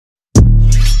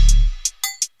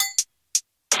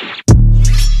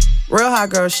Real hot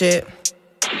girl shit.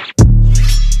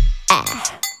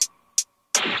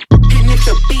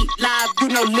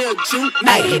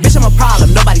 Hey, bitch, I'm a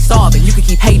problem, nobody solving. You can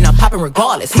keep hating, I'm popping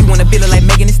regardless. He wanna build it like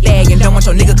Megan Thee Stallion. Don't want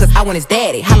your nigga cause I want his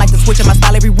daddy. I like to switch up my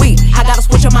style every week. I gotta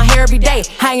switch up my hair every day.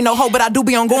 I ain't no hoe, but I do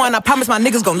be on going. I promise my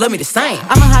niggas gon' love me the same.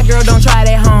 I'm a hot girl, don't try it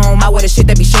at home. I wear the shit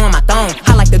that be showing my thong.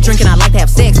 I like to drink and I like to have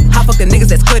sex. I fuck the niggas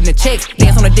that's cutting the checks.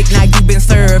 Dance on the dick, now you been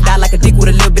served. I like a dick with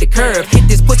a little bit of curve. Hit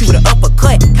this pussy with an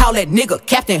uppercut. Call that nigga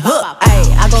Captain Hook. Ayy,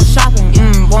 I go shopping,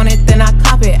 want it, then I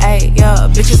cop it. Ayy, yeah,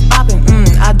 bitches popping,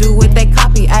 I do what they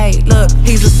copy. Ayy, look,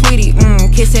 he's a sweetie,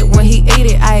 kiss it when he eat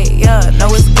it. Ayy, yeah, know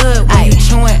it's good when you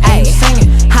chewing, ayy, singing.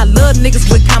 I love niggas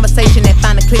with conversation that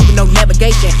find a clip with no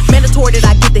navigation. Mandatory that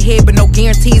I get the head, but no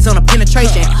guarantees on a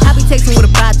penetration. I be texting with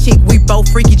a bi chick, we both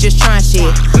freaky, just trying shit.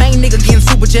 Main nigga getting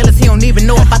super jealous, he don't even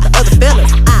know about the other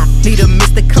fellas. I need a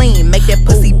Mr. Clean, make that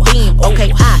pussy beam.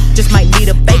 Okay, I just might need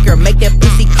a baker, make that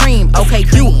pussy cream. Okay,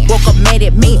 you woke up mad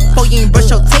at me, before you ain't brush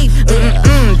your teeth.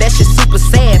 That shit super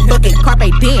sad, fucking carpe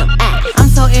diem. I'm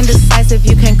so indecisive,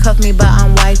 you can cuff me, but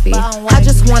I'm wifey. I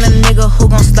just want a nigga who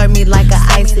gon' slurp me like a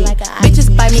icy. Bitches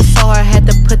bite me so hard, had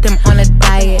to put them on a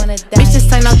diet. Bitch, this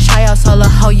ain't no tryouts, hold a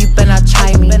hoe, you better not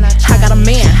try me. I got a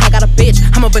man, I got a bitch,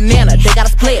 I'm a banana, they got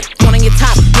a split. One on your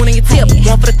top, one on your tip,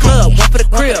 one for the club, one for the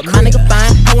crib. My nigga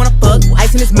fine, I wanna fuck,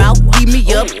 ice in his mouth, eat me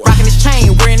up, rockin' his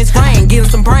chain, wearing his ring, getting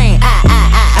some brain.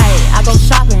 Ayy, I go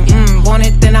shopping, want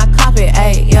it, then I cop it.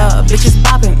 Ayy, yeah, bitches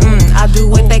popping, I do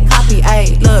what they copy.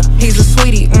 Ayy, look, he's a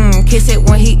sweetie, kiss it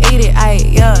when he eat it.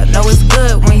 Ayy, yeah, know it's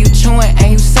good when you chewing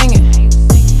and you singing.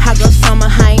 Hot girl summer,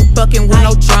 I ain't fucking with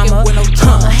no drama.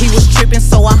 He was tripping,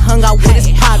 so I hung out with his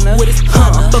partner.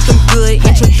 Fuck him good,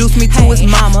 introduced me to his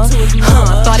mama.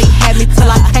 Thought he had me till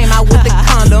I came out with the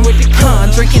condom.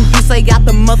 Drinking Douce out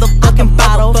the motherfucking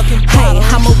bottle. Hey,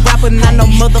 I'm a rapper, not no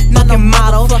motherfucking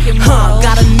model.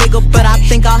 Got a nigga, but I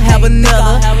think I'll have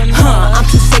another. I'm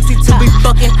too sexy to be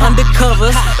fucking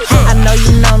undercover. I know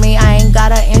you know me, I ain't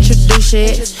gotta introduce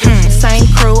shit. Same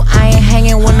crew, I ain't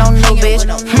hanging with no new bitch.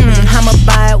 I'ma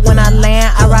buy it when I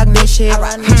land, I rock this shit.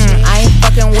 I ain't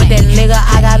fucking with that nigga,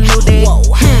 I got new dick.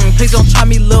 Please don't try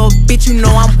me, little bitch, you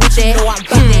know I'm with that.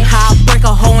 How I break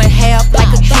a hoe in half like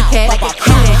a Kit Kat.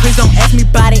 Please don't ask me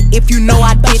about it if you know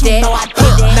I did that.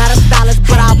 Not a stylist,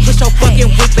 but I'll push your fucking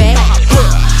whip back.